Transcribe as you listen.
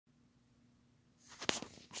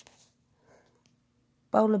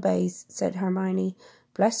Bouillabaisse, said Hermione.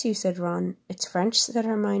 Bless you, said Ron. It's French, said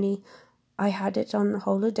Hermione. I had it on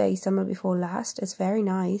holiday summer before last. It's very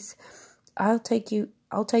nice. I'll take your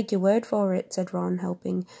word for it, said Ron,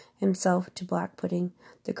 helping himself to black pudding.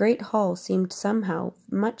 The great hall seemed somehow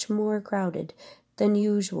much more crowded than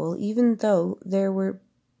usual, even though there were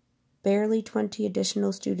barely 20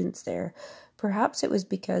 additional students there. Perhaps it was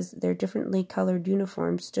because their differently colored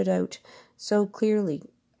uniforms stood out so clearly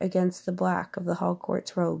against the black of the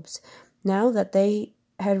Hogwarts robes. Now that they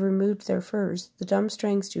had removed their furs, the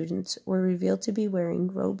Durmstrang students were revealed to be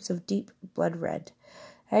wearing robes of deep blood red.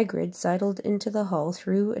 Hagrid sidled into the hall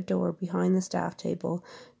through a door behind the staff table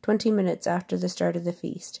 20 minutes after the start of the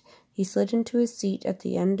feast. He slid into his seat at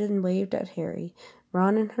the end and waved at Harry,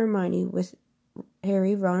 Ron and Hermione with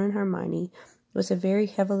a very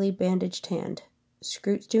heavily bandaged hand.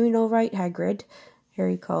 Scoot's doing all right, Hagrid,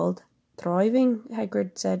 Harry called. Thriving,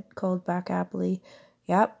 Hagrid called back happily.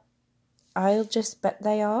 Yep, I'll just bet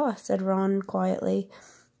they are, said Ron quietly.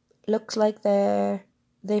 Looks like they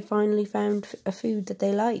finally found a food that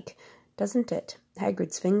they like, doesn't it?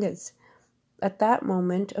 Hagrid's fingers. At that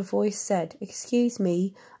moment, a voice said, Excuse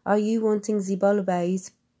me, are you wanting the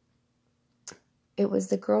Bouillabaisse? It was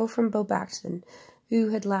the girl from Beauxbaton, who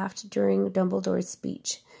had laughed during Dumbledore's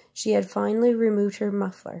speech. She had finally removed her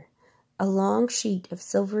muffler. A long sheet of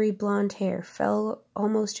silvery blonde hair fell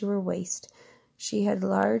almost to her waist. She had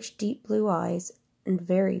large, deep blue eyes and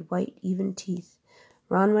very white, even teeth.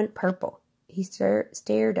 Ron went purple. He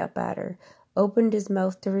stared up at her, opened his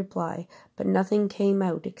mouth to reply, but nothing came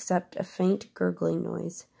out except a faint gurgling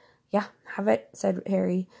noise. Yeah, have it, said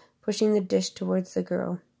Harry, pushing the dish towards the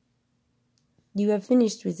girl. You have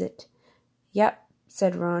finished with it? Yep,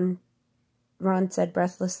 said Ron. Ron said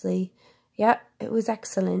breathlessly. Yep, it was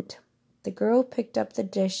excellent. The girl picked up the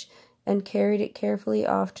dish and carried it carefully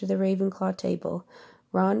off to the Ravenclaw table.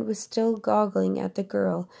 Ron was still goggling at the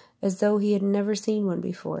girl, as though he had never seen one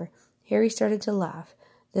before. Harry started to laugh.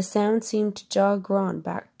 The sound seemed to jog Ron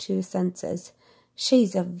back to his senses.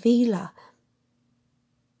 She's a Veela,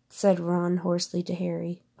 said Ron hoarsely to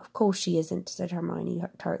Harry. Of course she isn't, said Hermione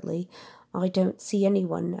tartly. I don't see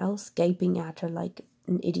anyone else gaping at her like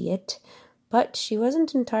an idiot. But she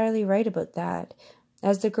wasn't entirely right about that.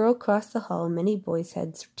 As the girl crossed the hall, many boys'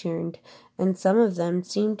 heads turned, and some of them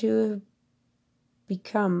seemed to have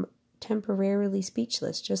become temporarily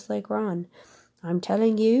speechless, just like Ron. I'm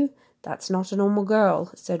telling you, that's not a normal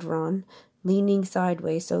girl, said Ron, leaning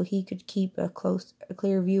sideways so he could keep a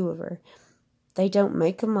clear view of her. They don't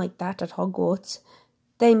make 'em like that at Hogwarts.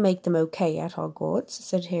 They make them okay at Hogwarts,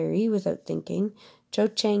 said Harry, without thinking. Cho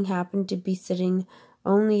Chang happened to be sitting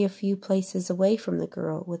only a few places away from the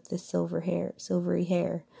girl with the silvery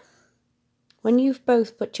hair. When you've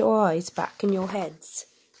both put your eyes back in your heads,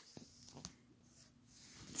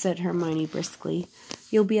 said Hermione briskly,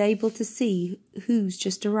 you'll be able to see who's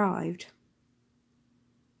just arrived.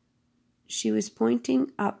 She was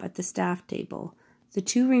pointing up at the staff table. The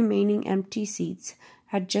 2 remaining empty seats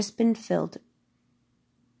had just been filled.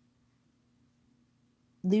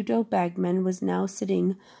 Ludo Bagman was now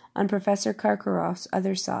sitting on Professor Karkaroff's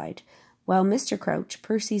other side, while Mr. Crouch,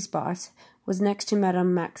 Percy's boss, was next to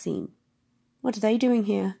Madame Maxime. What are they doing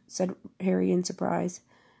here? Said Harry in surprise.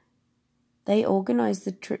 They organized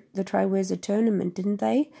the Triwizard Tournament, didn't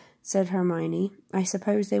they? Said Hermione. I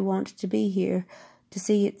suppose they wanted to be here to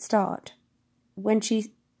see it start. When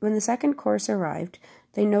the second course arrived,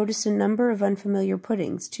 they noticed a number of unfamiliar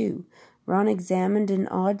puddings, too. Ron examined an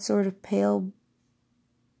odd sort of pale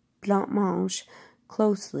blancmange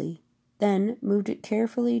closely, then moved it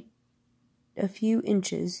carefully a few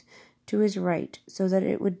inches to his right so that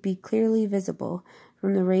it would be clearly visible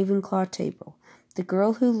from the Ravenclaw table. The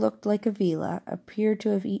girl who looked like a Veela appeared to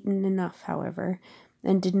have eaten enough, however,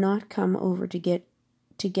 and did not come over to get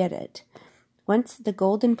it. Once the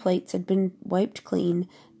golden plates had been wiped clean,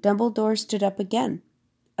 Dumbledore stood up again.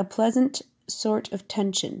 A pleasant sort of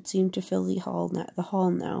tension seemed to fill the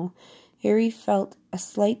hall now. Harry felt a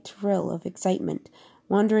slight thrill of excitement,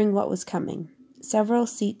 wondering what was coming. Several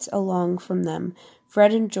seats along from them,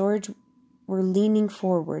 Fred and George were leaning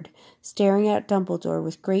forward, staring at Dumbledore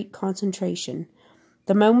with great concentration.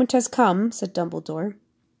 The moment has come, said Dumbledore,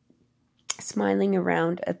 smiling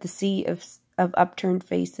around at the sea of upturned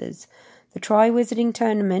faces. The Triwizarding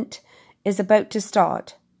Tournament is about to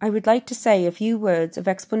start. I would like to say a few words of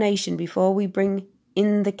explanation before we bring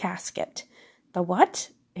in the casket. The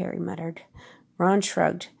what? Harry muttered. Ron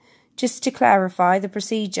shrugged. Just to clarify the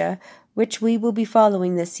procedure which we will be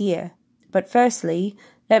following this year. But firstly,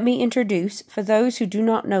 let me introduce, for those who do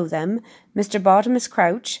not know them, Mr. Bartimus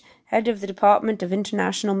Crouch, head of the Department of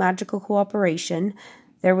International Magical Cooperation,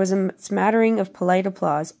 There was a smattering of polite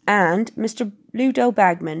applause, and Mr. Ludo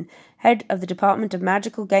Bagman, head of the Department of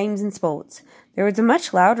Magical Games and Sports. There was a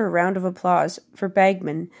much louder round of applause for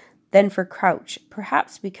Bagman than for Crouch,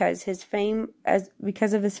 perhaps because of his fame as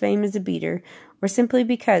a beater, or simply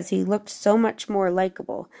because he looked so much more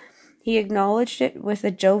likable. He acknowledged it with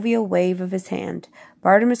a jovial wave of his hand.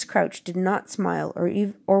 Bartimus Crouch did not smile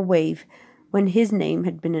or wave when his name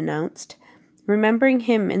had been announced. Remembering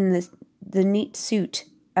him in the neat suit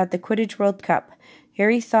at the Quidditch World Cup,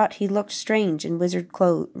 Harry thought he looked strange in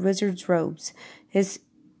wizard's robes. His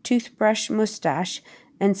toothbrush moustache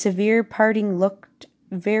and severe parting looked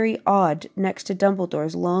very odd next to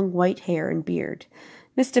Dumbledore's long white hair and beard.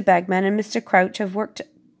 Mr. Bagman and Mr. Crouch have worked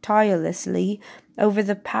tirelessly over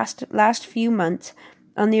the last few months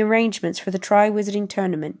on the arrangements for the Tri-Wizarding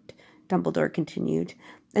Tournament, Dumbledore continued,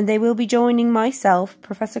 and they will be joining myself,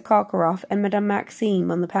 Professor Karkaroff, and Madame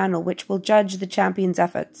Maxime on the panel which will judge the champions'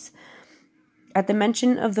 efforts. At the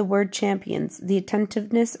mention of the word champions, the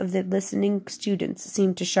attentiveness of the listening students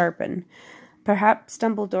seemed to sharpen. Perhaps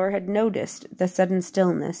Dumbledore had noticed the sudden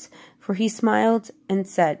stillness, for he smiled and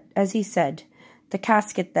said, "The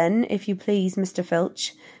casket, then, if you please, Mr.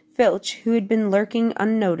 Filch." Filch, who had been lurking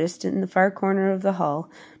unnoticed in the far corner of the hall,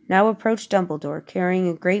 now approached Dumbledore, carrying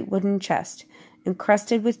a great wooden chest,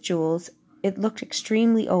 encrusted with jewels. It looked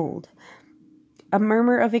extremely old. A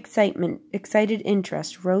murmur of excited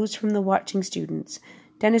interest rose from the watching students.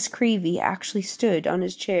 Dennis Creevey actually stood on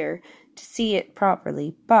his chair to see it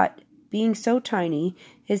properly, but, being so tiny,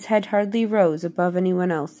 his head hardly rose above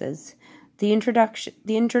anyone else's. The instructions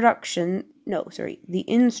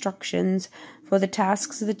for the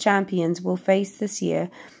tasks the champions will face this year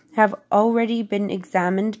have already been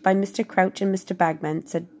examined by Mr. Crouch and Mr. Bagman,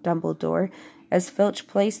 said Dumbledore, as Filch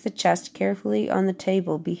placed the chest carefully on the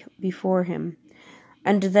table before him.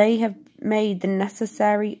 And they have made the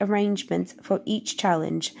necessary arrangements for each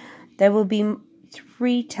challenge. There will be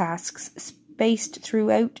 3 tasks spaced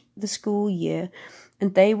throughout the school year,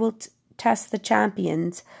 and they will test the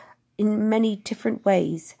champions in many different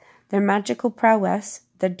ways: their magical prowess,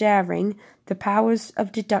 their daring, their powers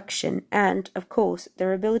of deduction, and, of course,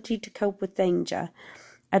 their ability to cope with danger.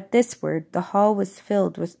 At this word, the hall was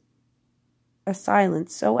filled with a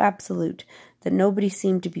silence so absolute that nobody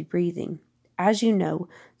seemed to be breathing. As you know,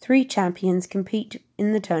 3 champions compete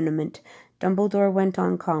in the tournament, Dumbledore went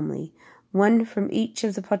on calmly, 1 from each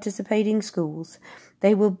of the participating schools.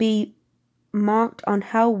 They will be marked on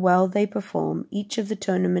how well they perform each of the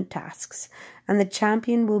tournament tasks, and the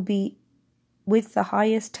champion will be with the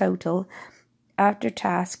highest total after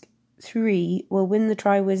task 3 will win the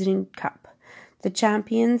Tri-Wizarding Cup. The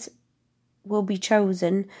champions will be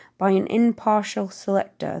chosen by an impartial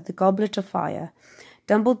selector, the Goblet of Fire.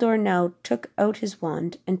 Dumbledore now took out his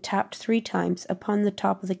wand and tapped 3 times upon the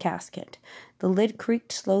top of the casket. The lid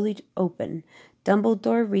creaked slowly open.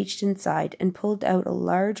 Dumbledore reached inside and pulled out a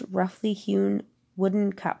large, roughly hewn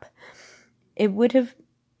wooden cup. It would have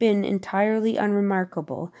been entirely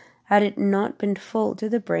unremarkable had it not been full to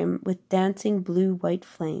the brim with dancing blue-white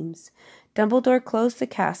flames. Dumbledore closed the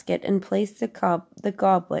casket and placed the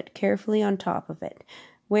goblet carefully on top of it,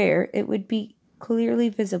 where it would be clearly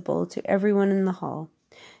visible to everyone in the hall.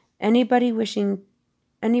 Anybody wishing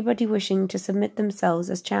to submit themselves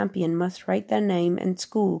as champion must write their name and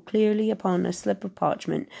school clearly upon a slip of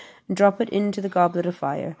parchment and drop it into the Goblet of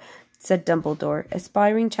Fire, said Dumbledore.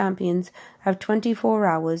 Aspiring champions have 24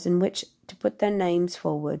 hours in which to put their names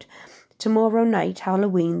forward. Tomorrow night,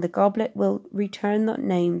 Halloween, the goblet will return the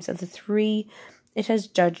names of the 3 it has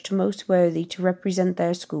judged most worthy to represent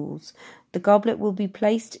their schools. The goblet will be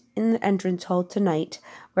placed in the entrance hall tonight,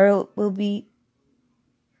 where it will be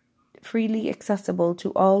freely accessible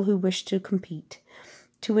to all who wish to compete.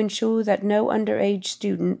 To ensure that no underage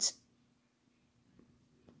students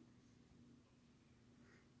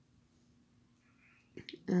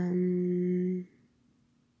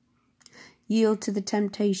yield to the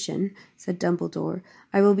temptation, said Dumbledore,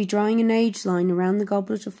 I will be drawing an age line around the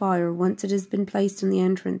Goblet of Fire once it has been placed in the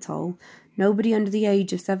entrance hall. Nobody under the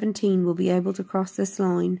age of 17 will be able to cross this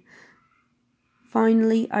line.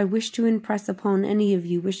 Finally, I wish to impress upon any of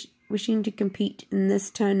you wishing to compete in this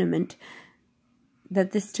tournament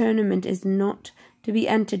that this tournament is not to be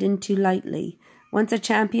entered into lightly. Once a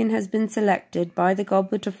champion has been selected by the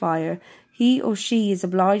Goblet of Fire, he or she is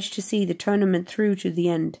obliged to see the tournament through to the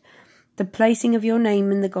end. The placing of your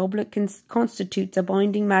name in the goblet constitutes a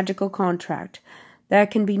binding magical contract. There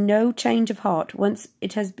can be no change of heart once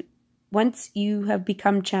you have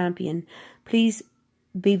become champion. Please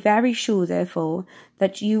be very sure, therefore,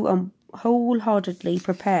 that you are wholeheartedly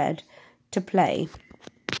prepared to play.